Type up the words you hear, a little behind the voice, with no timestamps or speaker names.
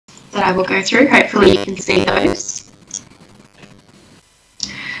that I will go through. Hopefully you can see those.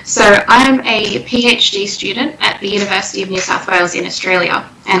 So I'm a PhD student at the University of New South Wales in Australia,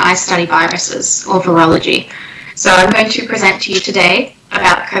 and I study viruses, or virology. So I'm going to present to you today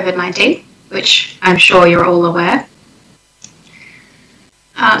about COVID-19, which I'm sure you're all aware.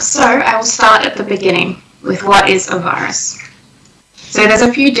 So I will start at the beginning with what is a virus. So there's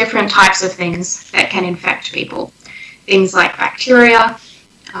a few different types of things that can infect people. Things like bacteria,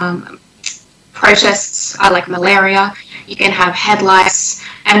 protists like malaria, you can have head lice,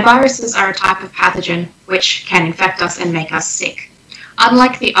 and viruses are a type of pathogen which can infect us and make us sick.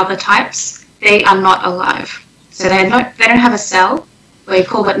 Unlike the other types, they are not alive. So they don't have a cell, we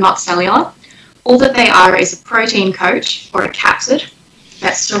call it not cellular. All that they are is a protein coat or a capsid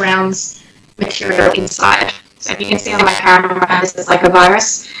that surrounds material inside. So if you can see on my camera, this is like a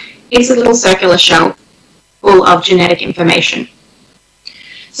virus. It's a little circular shell full of genetic information.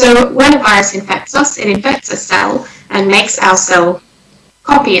 So when a virus infects us, it infects a cell and makes our cell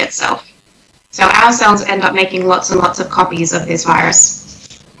copy itself. So our cells end up making lots and lots of copies of this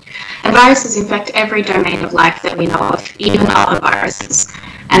virus. And viruses infect every domain of life that we know of, even other viruses.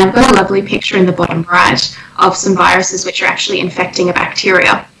 And I've got a lovely picture in the bottom right of some viruses which are actually infecting a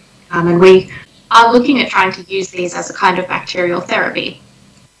bacteria. And we are looking at trying to use these as a kind of bacterial therapy.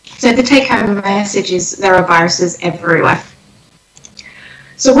 So the take-home message is there are viruses everywhere.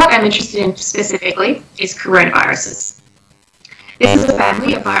 So what I'm interested in specifically is coronaviruses. This is a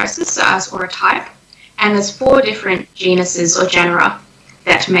family of viruses, SARS or a type, and there's 4 different genuses or genera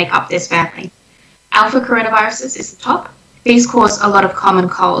that make up this family. Alpha coronaviruses is the top. These cause a lot of common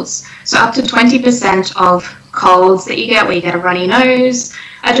colds. So up to 20% of colds that you get, where you get a runny nose,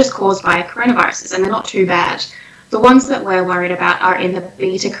 are just caused by coronaviruses, and they're not too bad. The ones that we're worried about are in the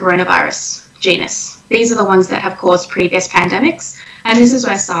beta coronavirus genus. These are the ones that have caused previous pandemics, and this is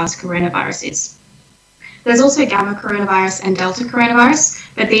where SARS coronavirus is. There's also gamma coronavirus and delta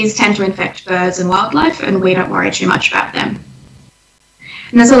coronavirus, but these tend to infect birds and wildlife, and we don't worry too much about them.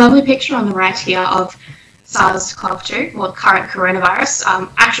 And there's a lovely picture on the right here of SARS-CoV-2, or current coronavirus,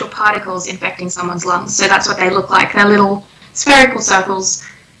 actual particles infecting someone's lungs. So that's what they look like. They're little spherical circles,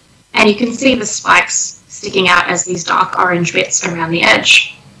 and you can see the spikes sticking out as these dark orange bits around the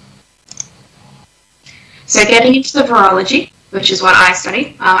edge. So getting into the virology, which is what I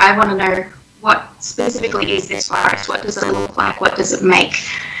study, I want to know what specifically is this virus, what does it look like, what does it make?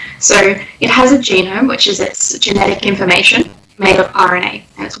 So it has a genome, which is its genetic information made of RNA,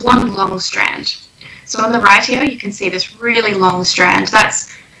 and it's one long strand. So on the right here, you can see this really long strand.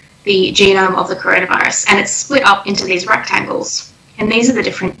 That's the genome of the coronavirus, and it's split up into these rectangles. And these are the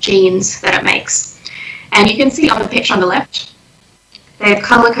different genes that it makes. And you can see on the picture on the left, they've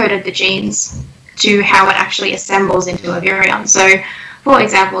color-coded the genes to how it actually assembles into a virion. So, for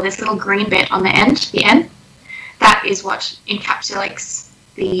example, this little green bit on the end, the N, that is what encapsulates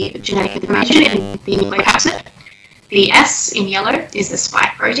the genetic information in the nucleocapsid. The S in yellow is the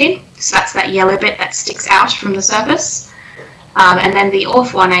spike protein, so that's that yellow bit that sticks out from the surface. And then the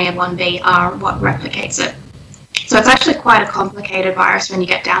ORF1A and 1B are what replicates it. So it's actually quite a complicated virus when you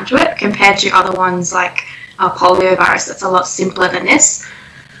get down to it, compared to other ones like poliovirus that's a lot simpler than this,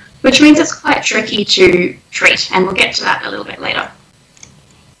 which means it's quite tricky to treat, and we'll get to that a little bit later.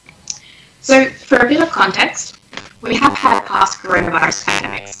 So for a bit of context, we have had past coronavirus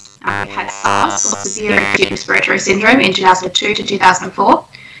pandemics. We've had SARS, or severe acute respiratory syndrome, in 2002 to 2004,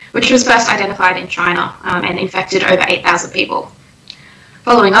 which was first identified in China and infected over 8,000 people.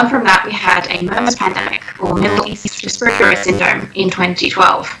 Following on from that, we had a MERS pandemic, or Middle East Respiratory Syndrome, in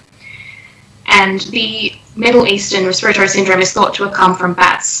 2012. And the Middle Eastern Respiratory Syndrome is thought to have come from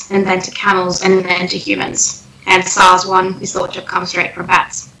bats, and then to camels, and then to humans. And SARS-1 is thought to have come straight from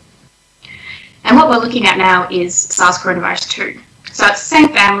bats. And what we're looking at now is SARS coronavirus 2. So it's the same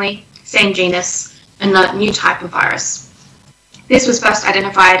family, same genus, and a new type of virus. This was first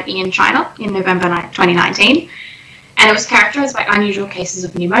identified in China in November 2019, and it was characterized by unusual cases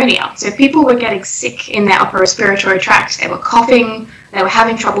of pneumonia. So people were getting sick in their upper respiratory tract, they were coughing, they were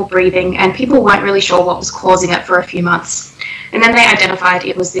having trouble breathing, and people weren't really sure what was causing it for a few months. And then they identified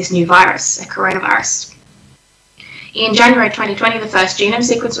it was this new virus, a coronavirus. In January 2020, the first genome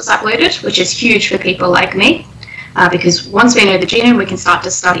sequence was uploaded, which is huge for people like me, because once we know the genome, we can start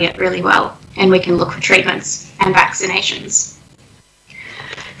to study it really well, and we can look for treatments and vaccinations.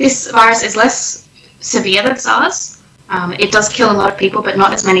 This virus is less severe than SARS. It does kill a lot of people, but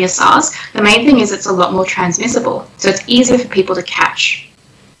not as many as SARS. The main thing is it's a lot more transmissible, so it's easier for people to catch.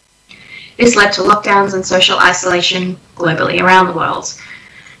 This led to lockdowns and social isolation globally around the world.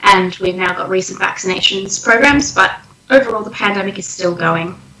 And we've now got recent vaccinations programs, but overall the pandemic is still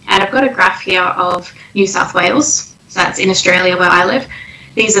going. And I've got a graph here of New South Wales, so that's in Australia where I live.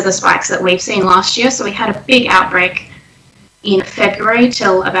 These are the spikes that we've seen last year. So we had a big outbreak in February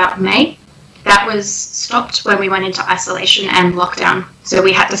till about May. That was stopped when we went into isolation and lockdown. So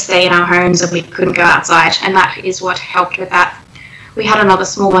we had to stay in our homes and we couldn't go outside, and that is what helped with that. We had another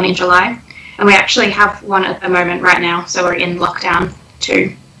small one in July, and we actually have one at the moment right now, so we're in lockdown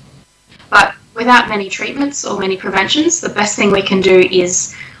too. But without many treatments or many preventions, the best thing we can do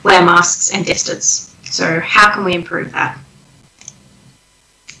is wear masks and distance. So how can we improve that?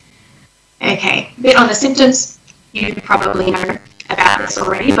 Okay, a bit on the symptoms. You probably know about this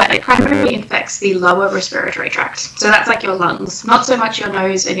already, but it primarily infects the lower respiratory tract. So that's like your lungs, not so much your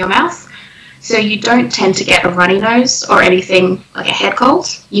nose and your mouth. So you don't tend to get a runny nose or anything like a head cold.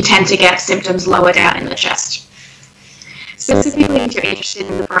 You tend to get symptoms lower down in the chest. Specifically, if you're interested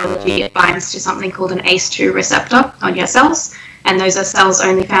in the biology, it binds to something called an ACE2 receptor on your cells, and those are cells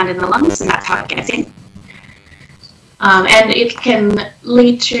only found in the lungs, and that's how it gets in. And it can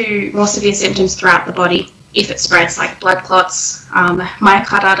lead to more severe symptoms throughout the body if it spreads, like blood clots,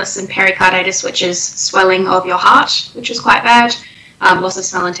 myocarditis and pericarditis, which is swelling of your heart, which is quite bad, loss of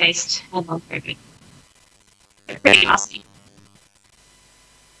smell and taste, and long COVID. Pretty nasty.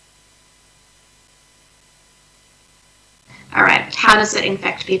 All right, how does it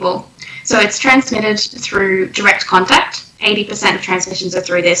infect people? So it's transmitted through direct contact. 80% of transmissions are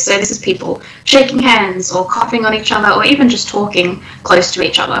through this. So this is people shaking hands or coughing on each other, or even just talking close to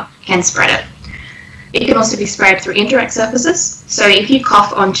each other can spread it. It can also be spread through indirect surfaces. So if you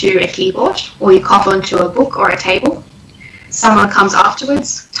cough onto a keyboard or you cough onto a book or a table, someone comes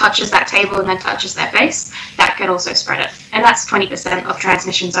afterwards, touches that table and then touches their face, that can also spread it. And that's 20% of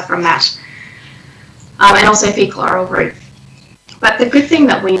transmissions are from that. And also fecal oral route. But the good thing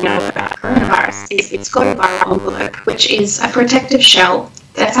that we know about coronavirus is it's got a viral envelope, which is a protective shell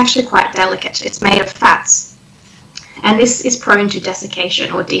that's actually quite delicate. It's made of fats. And this is prone to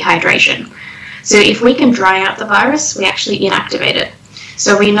desiccation or dehydration. So if we can dry out the virus, we actually inactivate it.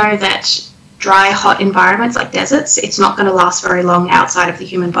 So we know that dry, hot environments like deserts, it's not going to last very long outside of the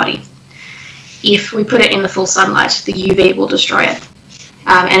human body. If we put it in the full sunlight, the UV will destroy it.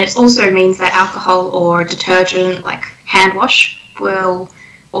 And it also means that alcohol or detergent like hand wash will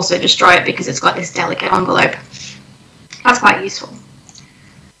also destroy it because it's got this delicate envelope. That's quite useful.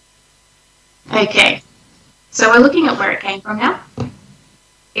 Okay, so we're looking at where it came from now.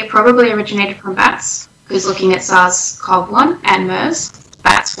 It probably originated from bats, because looking at SARS-CoV-1 and MERS,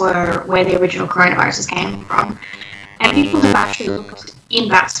 bats were where the original coronaviruses came from. And people have actually looked in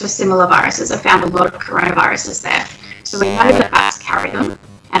bats for similar viruses have found a lot of coronaviruses there. So we know that bats carry them,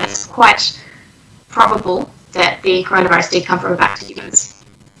 and it's quite probable that the coronavirus did come from a bat to humans.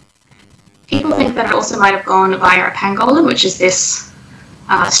 People think that it also might have gone via a pangolin, which is this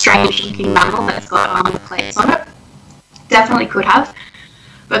strange-looking mammal that's got armor plates on it. Definitely could have.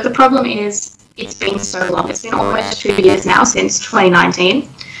 But the problem is it's been so long. It's been almost 2 years now since 2019.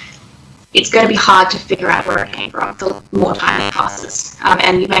 It's going to be hard to figure out where it came from the more time passes.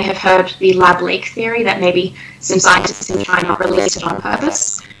 And you may have heard the lab leak theory that maybe some scientists in China released it on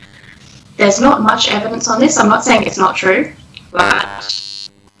purpose. There's not much evidence on this. I'm not saying it's not true, but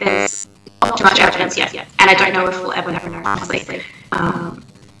there's not too much evidence yet. And I don't know if we'll ever know, honestly, now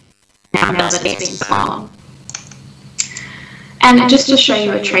that it's been so long. And just to show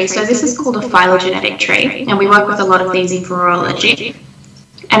you a tree, so this is called a phylogenetic tree, and we work with a lot of these in virology.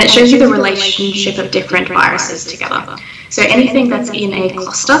 And it shows you the relationship of different viruses together. So anything that's in a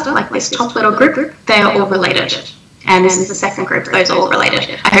cluster, like this top little group, they are all related. And this is the second group, those are all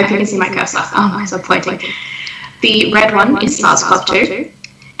related. I hope you can see my cursor. Oh, my, so I'm pointing. The red one is SARS-CoV-2.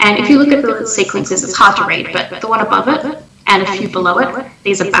 And if you look at the sequences, it's hard to read, but the one above it and a few below it,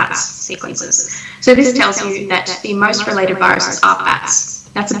 these are bats sequences. So this tells you that the most related viruses are bats.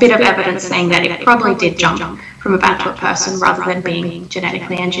 That's a bit of evidence saying that it probably did jump from a bat to a person rather than being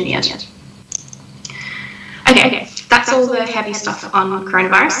genetically engineered. Okay, that's all the heavy stuff on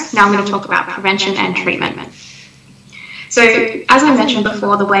coronavirus. Now I'm going to talk about prevention and treatment. So, as I mentioned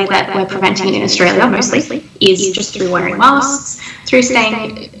before, the way that we're preventing it in Australia mostly is just through wearing masks, through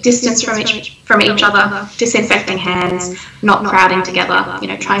staying distance from each other, disinfecting hands, not crowding together,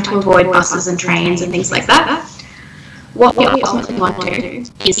 trying to avoid buses and trains and things like that. What we ultimately want to do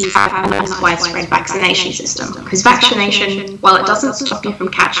is have a nice widespread vaccination system, because vaccination, while it doesn't stop you from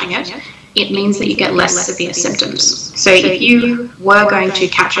catching it, it means that you get less severe symptoms. So if you were going to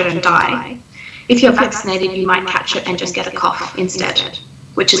catch it and die, if you're vaccinated, you might catch it and just get a cough instead,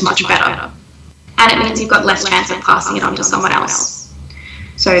 which is much better. And it means you've got less chance of passing it on to someone else.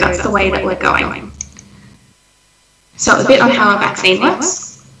 So that's the way that we're going. So a bit on how a vaccine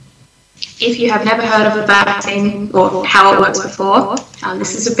works. If you have never heard of a vaccine or how it works before,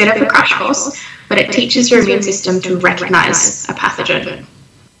 this is a bit of a crash course, but it teaches your immune system to recognize a pathogen.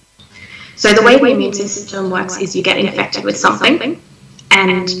 So the way the immune system works is you get infected with something,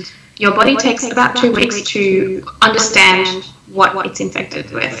 and your body takes about 2 weeks to understand what it's infected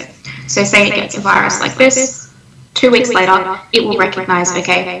with. So say it gets a virus like this, 2 weeks later, it will recognize,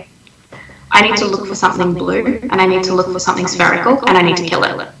 okay, I need to look for something blue, and I need to look for something spherical, and I need to kill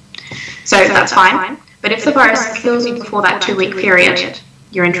it. So that's fine, but if the virus kills you before that 2 week period,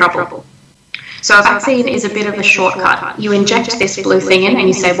 you're in trouble. So a vaccine is a bit of a shortcut. You inject this blue thing in and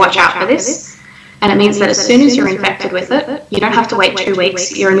you say, watch out for this, and it means that as soon as you're infected with it, you don't have to wait 2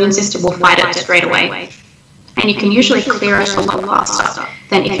 weeks, your immune system will fight it straight away. And you can usually clear it a lot faster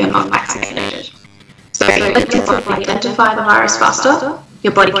than if you're not vaccinated. So it lets your body identify the virus faster,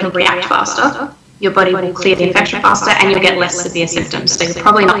 your body can react faster, your body will clear the infection faster, and you'll get less severe symptoms. So you're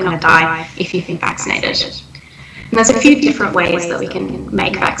probably not going to die if you've been vaccinated. And there's a few different ways that we can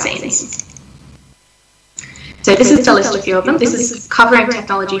make vaccines. So this is to list a few of them. This is covering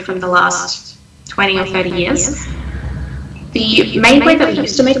technology from the last 20 or 30 years. The main way that we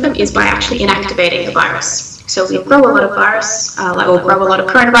used to make them is by actually inactivating the virus. So we grow a lot of virus, or grow a lot of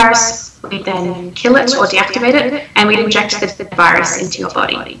coronavirus, we then kill it or deactivate it, and we'd inject the virus into your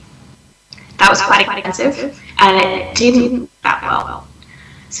body. That was quite expensive, and it didn't work that well.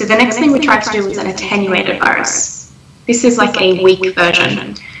 So the next thing we tried to do was an attenuated virus. This is like a weak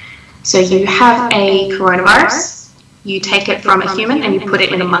version. So you have a coronavirus, you take it from a human and you put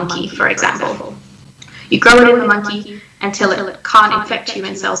it in a monkey, for example. You grow it in the monkey until it can't infect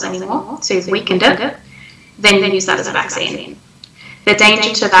human cells anymore, so you've weakened it, then you use that as a vaccine. The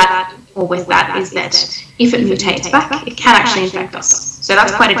danger to that, or with that, is that if it mutates back, it can actually infect us. So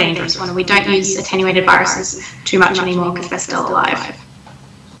that's quite a dangerous one. We don't use attenuated viruses too much anymore because they're still alive.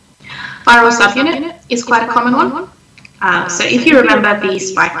 Viral subunit is quite a common one. So if you remember the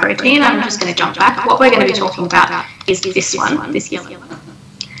spike protein, I'm just going to jump back. What we're going to be talking about is this one, this yellow one.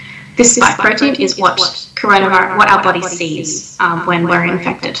 This spike protein is what our body sees when we're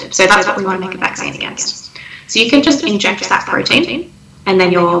infected. So that's what we want to make a vaccine against. So you can just inject that protein, and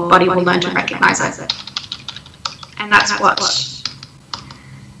then your body will learn to recognize it. And that's what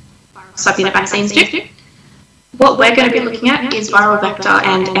subunit vaccines do. What we're going to be looking at is viral vector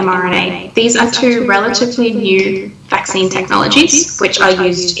and mRNA. These are two relatively new vaccine technologies which are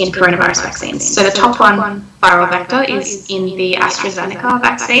used in coronavirus vaccines. So the top one, viral vector, is in the AstraZeneca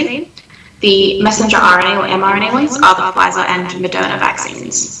vaccine. The messenger RNA or mRNA ones are the Pfizer and Moderna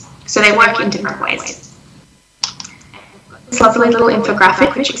vaccines. So they work in different ways. This lovely little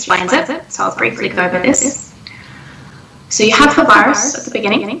infographic which explains it, so I'll briefly go over this. So you have the virus at the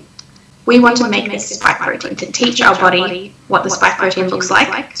beginning. We want to make this spike protein to teach our body what the spike protein looks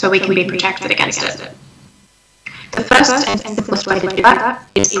like so we can be protected against it. The first and simplest way to do that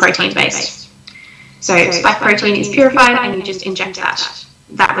is protein-based. So spike protein is purified and you just inject that.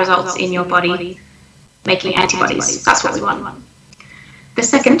 That results in your body making antibodies. That's what we want. The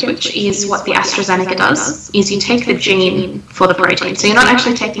second, which is what the AstraZeneca does, is you take the gene for the protein. So you're not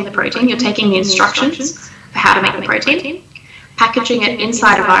actually taking the protein, you're taking the instructions for how to make the protein, packaging it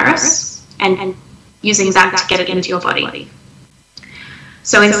inside a virus, and using that to get it into your body.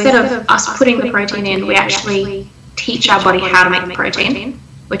 So instead of us putting the protein in, we actually teach our body how to make the protein,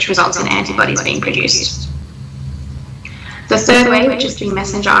 which results in antibodies being produced. The third way, which is the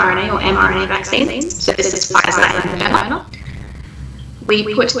messenger RNA or mRNA vaccines, so this is Pfizer and Moderna,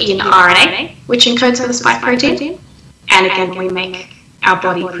 we put in RNA, which encodes for the spike protein, and again we make our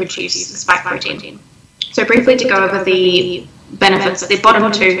body produce the spike protein. So briefly to go over the benefits, the bottom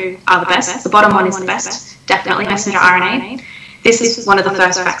two are the best. The bottom one is the best, definitely messenger RNA. This is one of the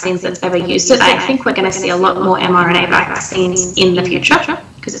first vaccines that's ever used it. I think we're going to see a lot more mRNA vaccines in the future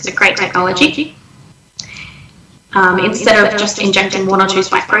because it's a great technology. Instead of just injecting 1 or 2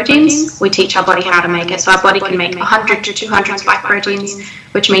 spike proteins, we teach our body how to make it. So our body can make 100 to 200 spike proteins,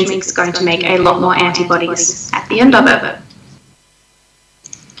 which means it's going to make a lot more antibodies at the end of it.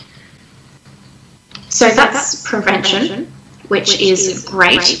 So that's prevention, which is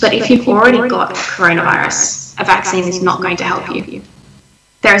great, but if you've already got coronavirus, a vaccine is not going to help you.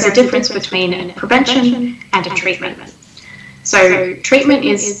 There is a difference between a prevention and a treatment. So treatment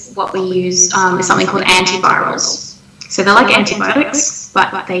is what we use is something called antivirals. So they're like antibiotics,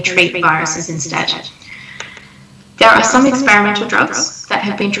 but they treat viruses instead. There are some experimental drugs that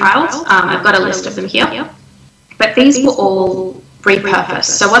have been trialled. I've got a list of them here. But these were all repurposed.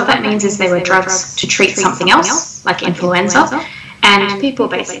 So what that means is they were drugs to treat something else, like influenza, and people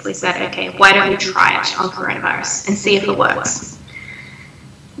basically said, okay, why don't we try it on coronavirus and see if it works?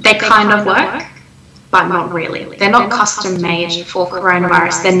 They They kind of work, but not really. They're not custom made for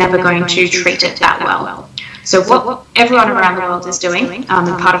coronavirus. They're never going to treat it that well. So what everyone around the world is doing, and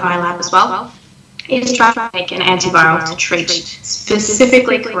part of my lab as well, is trying to make an antiviral to treat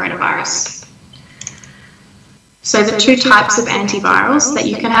specifically coronavirus. So the two types of antivirals that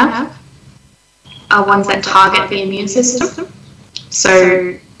you can have are ones that target the immune system. So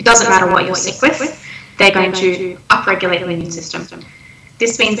it doesn't matter what you're sick with, they're going to upregulate the immune system.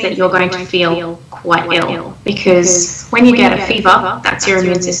 This means that you're going to feel quite ill, because when you get a fever, that's your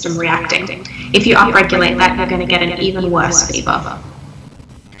immune system reacting. If you upregulate that, you're going to get an even worse fever.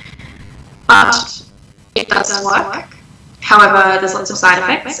 But it does work. However, there's lots of side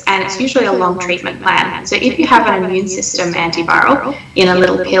effects, and it's usually a long treatment plan. So if you have an immune system antiviral in a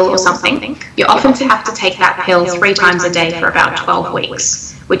little pill or something, you often have to take that pill 3 times a day for about 12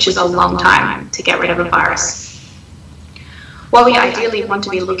 weeks, which is a long time to get rid of a virus. What we ideally want to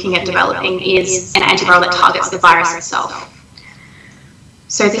be looking at developing is an antiviral that targets the virus itself.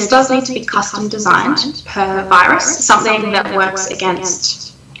 So this does need to be custom designed per virus. Something that works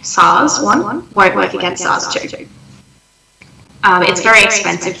against SARS-1 won't work against SARS-2. It's very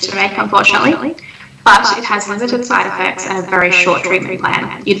expensive to make, unfortunately, but it has limited side effects and a very short treatment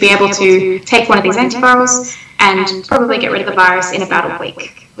plan. You'd be able to take one of these antivirals and probably get rid of the virus in about a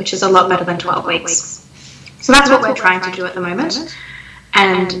week, which is a lot better than 12 weeks. So that's what we're trying to do at the moment,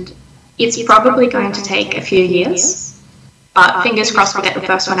 and it's probably going to take a few years, but fingers crossed we'll get the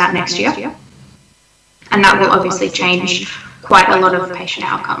first one out next year, and that will obviously change quite a lot of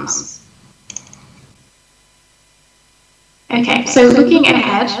patient outcomes. Okay, so looking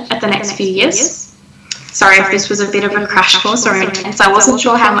ahead at the next few years, sorry if this was a bit of a crash course or intense, I wasn't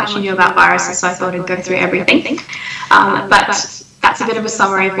sure how much you knew about viruses, so I thought I'd go through everything, but that's a bit of a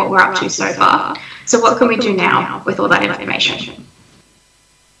summary of what we're up to so far. So what can we do now with all that information?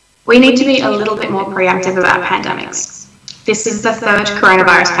 We need to be a little bit more preemptive about pandemics. This is the 3rd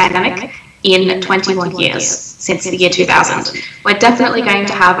coronavirus pandemic in 21 years since the year 2000. We're definitely going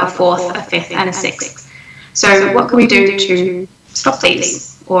to have a 4th, a 5th, and a 6th. So what can we do to stop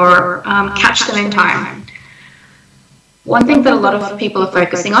these or catch them in time? One thing that a lot of people are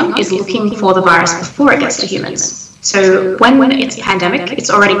focusing on is looking for the virus before it gets to humans. So when it's a pandemic,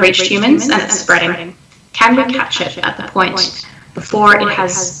 it's already reached humans and it's spreading. Can we catch it at the point before it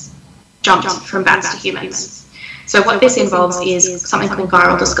has jumped from bats to humans? So what this involves is something called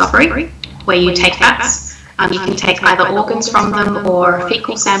viral discovery, where you take bats, you can take either organs from them or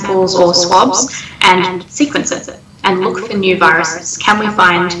fecal samples or swabs and sequence it and look for new viruses. Can we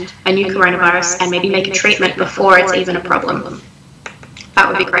find a new coronavirus and maybe make a treatment before it's even a problem? That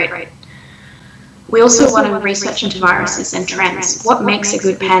would be great. We also want to research into viruses and trends. What makes a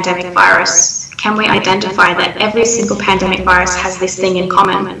good pandemic virus? Can we identify that every single pandemic virus has this thing in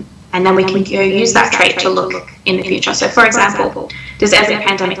common? And then we can use that trait to look in the future. So for example, does every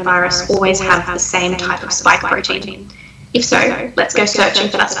pandemic virus always have the same type of spike protein? If so, let's go searching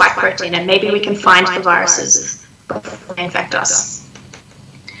for that spike protein and maybe we can find the viruses before they infect us.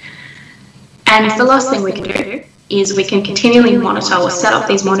 And the last thing we can do is we can continually monitor or set up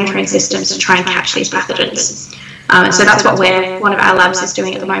these monitoring systems to try and catch these pathogens. So that's what one of our labs is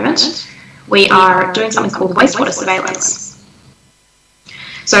doing at the moment. We are doing something called wastewater surveillance.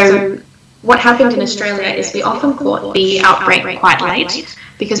 So what happened in Australia is we often caught the outbreak quite late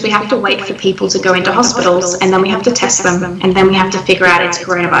because we have to wait for people to go into hospitals and then we have to test them and then we have to figure out it's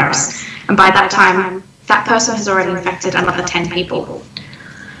coronavirus. And by that time, that person has already infected another 10 people.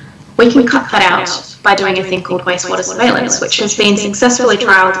 We can cut that out by doing a thing called wastewater surveillance, which has been successfully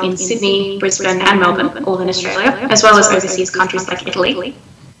trialled in Sydney, Brisbane and Melbourne, all in Australia, as well as overseas countries like Italy.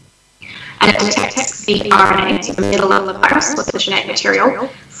 And it detects the RNA, so the middle of the virus, or the genetic material,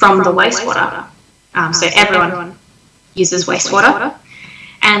 from the wastewater. So everyone uses wastewater.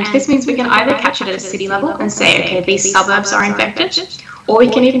 And this means we can either catch it at a city level and say, okay, these suburbs are infected, or we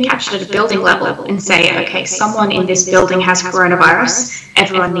can even catch it at a building level and say, okay, someone in this building has coronavirus,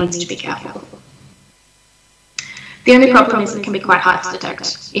 everyone needs to be careful. The only problem is it can be quite hard to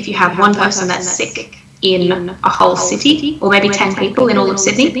detect. If you have one person that's sick in a whole city, or maybe 10 people in all of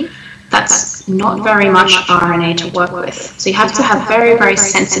Sydney, that's not very much RNA to work with. So you have to have very, very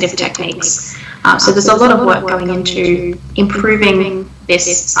sensitive techniques. So there's a lot of work going into improving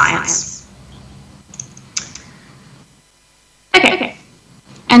this science. Okay,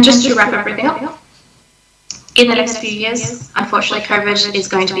 and just to wrap everything up, in the next few years, unfortunately, COVID is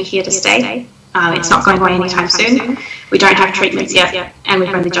going to be here to stay. It's not going away anytime soon. We don't have treatments yet, and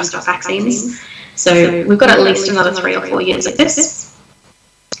we've only just got vaccines. So we've got at least another 3 or 4 years of this.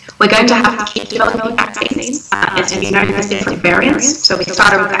 We're going to have to keep developing vaccines. As you know, there's different variants. So we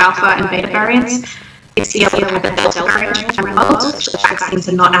started with alpha and beta variants. This year we had the Delta variant involved, which the vaccines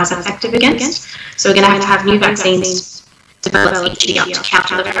are not as effective against. So we're going to have new vaccines developed each year to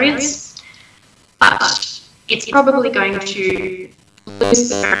counter the variants. But it's probably going to lose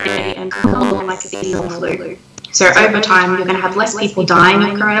severity and become more like a seasonal flu. So over time, you're going to have less people dying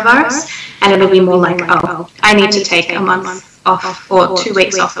of coronavirus, and it'll be more like, oh, I need to take a month off or 2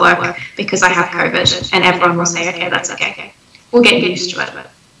 weeks off work because I have COVID, and everyone will say, okay, that's okay. We'll get used to it.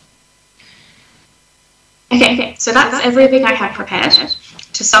 Okay, so that's everything I have prepared.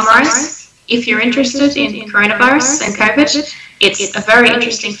 To summarize, if you're interested in coronavirus and COVID, it's a very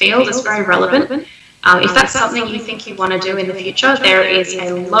interesting field, it's very relevant. If that's something you think you want to do in the future, there is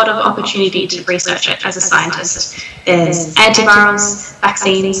a lot of opportunity to research it as a scientist. There's antivirals,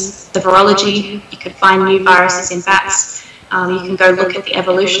 vaccines, the virology, you can find new viruses in bats, you can go look at the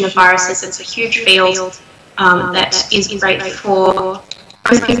evolution of viruses. It's a huge field that is great for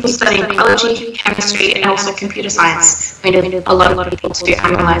both people studying biology, chemistry, and also computer science. We need a lot of people to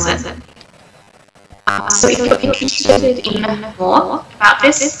analyse it. So if you're interested in more about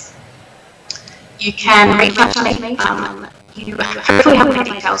this, you can reach out to me. You hopefully have more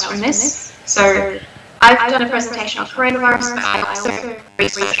details from this. So I've done a presentation on coronavirus, but I also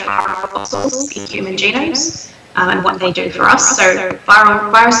research viral fossils in human genomes and what they do for us. So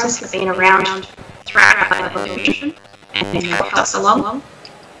viruses have been around throughout our evolution and they've helped us along.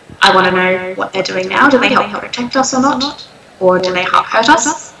 I want to know what they're doing now. Do they help protect us or not? Or do they help hurt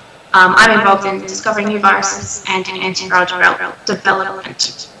us? I'm involved in discovering new viruses and in antiviral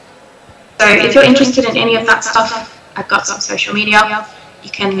development. So if you're interested in any of that stuff, I've got some social media.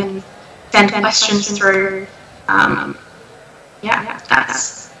 You can send questions through. Yeah,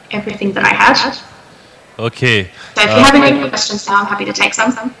 that's everything that I had. Okay. So if you have any questions now, I'm happy to take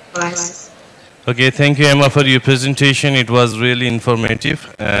some. Otherwise. Okay, thank you, Emma, for your presentation. It was really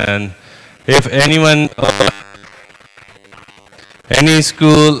informative. And if anyone, any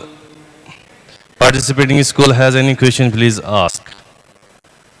school, participating school has any question, please ask.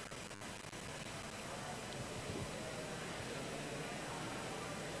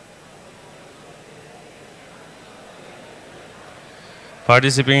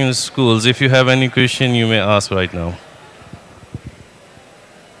 Participating in schools, if you have any question, you may ask right now.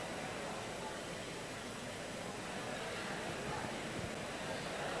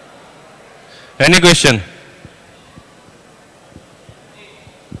 Any question?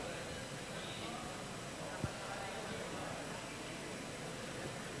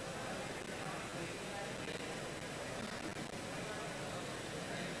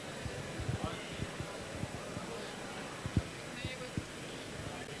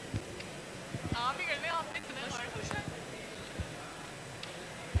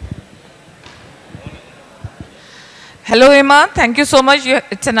 Hello, Emma. Thank you so much.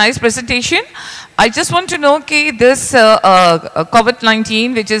 It's a nice presentation. I just want to know, okay, this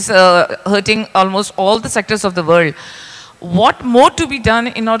COVID-19, which is hurting almost all the sectors of the world, what more to be done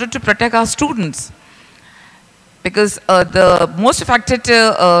in order to protect our students? Because the most affected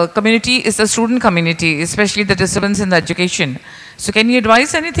community is the student community, especially the disturbance in the education. So can you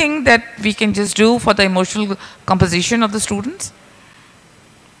advise anything that we can just do for the emotional composition of the students?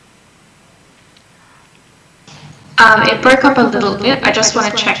 It broke up a little bit. I just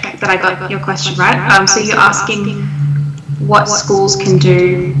want to check that I got your question right. So you're asking what schools can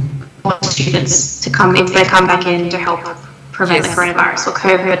do for students to come if they come back in to help prevent the coronavirus or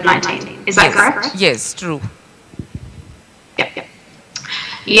COVID-19. Is that correct? Yes, true. Yep.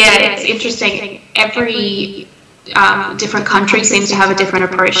 Yeah, it's interesting. Every different country seems to have a different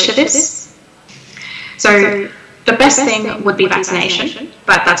approach to this. So the best thing would be vaccination,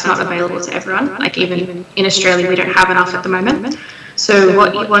 but that's not available to everyone. Like even in Australia, we don't have enough at the moment. So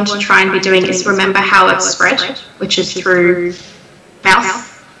what you want to try and be doing is remember how it's spread, which is through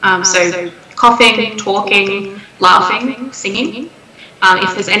mouth. So coughing, talking, laughing, singing.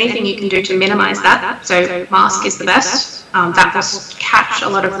 If there's anything you can do to minimize that, so mask is the best. That will catch a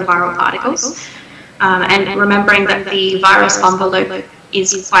lot of the viral particles. And remembering that the virus envelope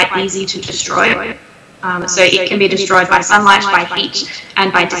is quite easy to destroy. So it can be destroyed by sunlight, by heat,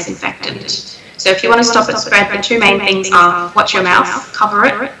 and by disinfectant. So if you want to stop it spread, the two main things are watch your mouth, cover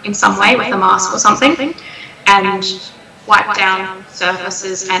it in some way with a mask or something, and wipe down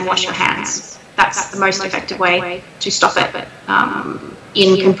surfaces and wash your hands. That's the most effective way to stop it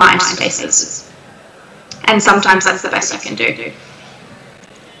in confined spaces. And sometimes that's the best you can do.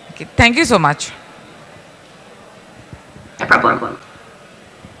 Okay, thank you so much. No problem.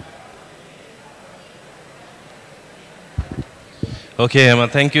 Okay, Emma,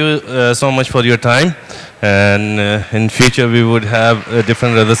 thank you so much for your time. And in future, we would have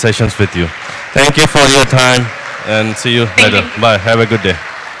different other sessions with you. Thank you for your time, and see you Thank later. you. Bye. Have a good day.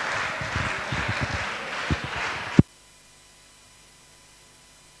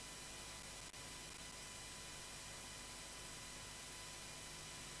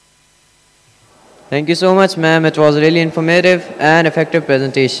 Thank you so much, ma'am. It was a really informative and effective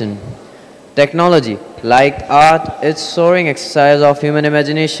presentation. Technology, like art, is soaring exercise of human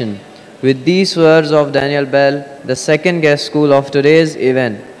imagination. With these words of Daniel Bell, the second guest school of today's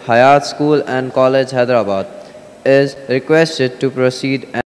event, Hayat School and College, Hyderabad, is requested to proceed